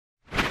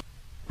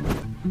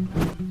Hi,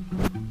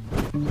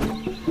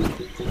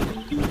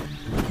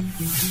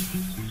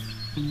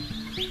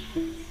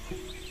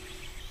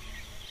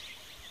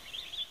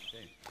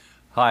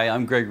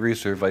 I'm Greg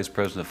Reeser, Vice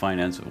President of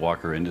Finance at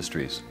Walker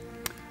Industries.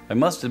 I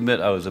must admit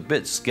I was a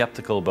bit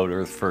skeptical about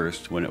Earth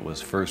First when it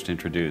was first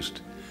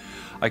introduced.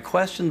 I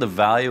questioned the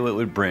value it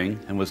would bring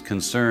and was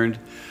concerned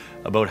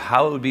about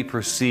how it would be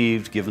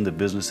perceived given the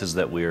businesses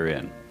that we are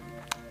in.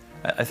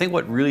 I think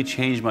what really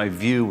changed my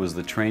view was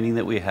the training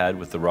that we had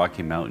with the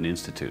Rocky Mountain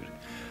Institute.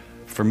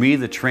 For me,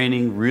 the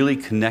training really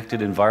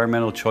connected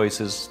environmental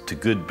choices to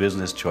good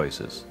business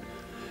choices.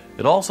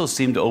 It also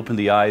seemed to open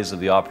the eyes of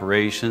the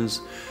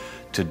operations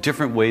to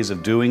different ways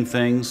of doing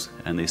things,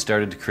 and they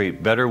started to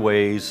create better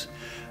ways,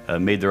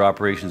 made their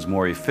operations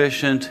more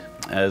efficient,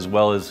 as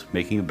well as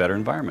making a better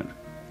environment.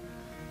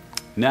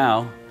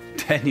 Now,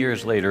 10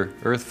 years later,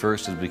 Earth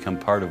First has become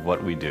part of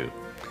what we do.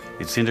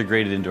 It's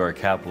integrated into our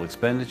capital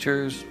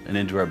expenditures and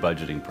into our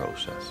budgeting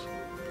process.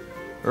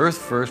 Earth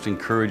First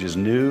encourages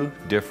new,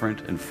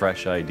 different, and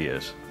fresh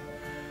ideas.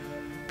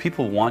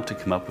 People want to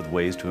come up with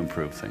ways to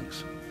improve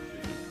things.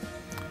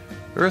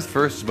 Earth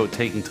First is about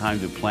taking time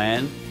to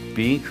plan,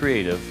 being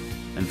creative,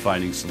 and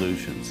finding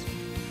solutions.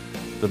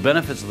 The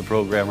benefits of the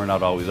program are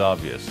not always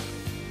obvious.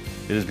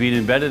 It has been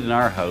embedded in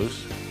our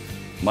house.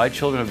 My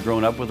children have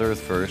grown up with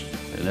Earth First,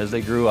 and as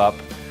they grew up,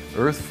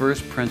 Earth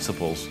First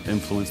principles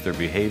influenced their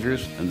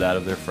behaviors and that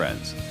of their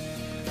friends.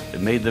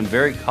 It made them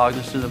very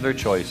cognizant of their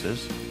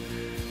choices.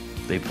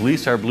 They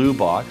police our blue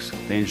box.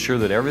 They ensure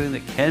that everything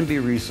that can be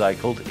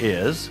recycled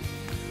is,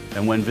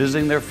 and when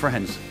visiting their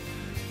friends,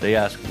 they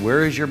ask,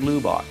 "Where is your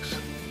blue box?"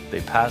 They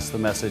pass the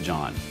message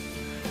on.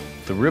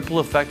 The ripple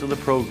effect of the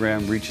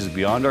program reaches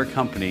beyond our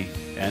company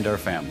and our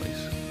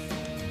families.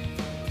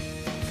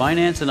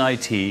 Finance and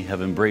IT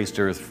have embraced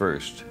Earth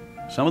First.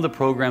 Some of the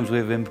programs we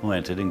have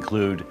implemented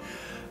include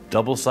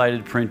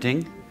double-sided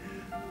printing,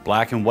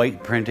 black and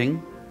white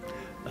printing,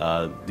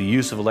 the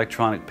use of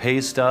electronic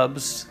pay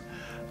stubs,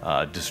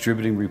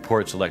 distributing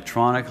reports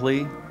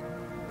electronically,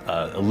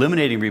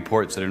 eliminating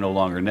reports that are no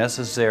longer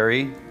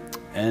necessary,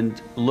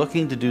 and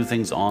looking to do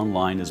things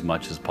online as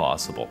much as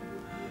possible.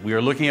 We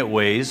are looking at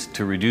ways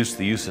to reduce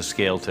the use of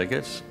scale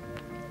tickets,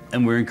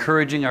 and we're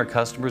encouraging our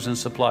customers and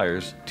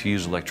suppliers to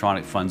use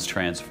electronic funds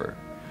transfer.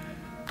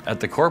 At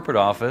the corporate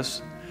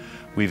office,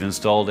 we've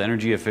installed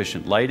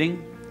energy-efficient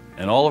lighting,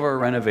 and all of our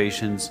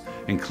renovations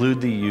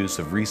include the use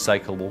of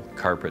recyclable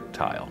carpet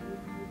tile.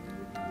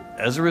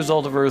 As a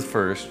result of Earth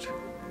First,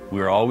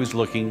 we are always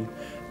looking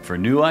for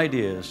new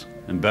ideas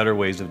and better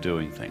ways of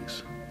doing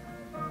things.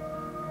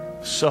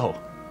 So,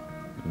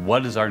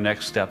 what is our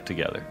next step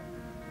together?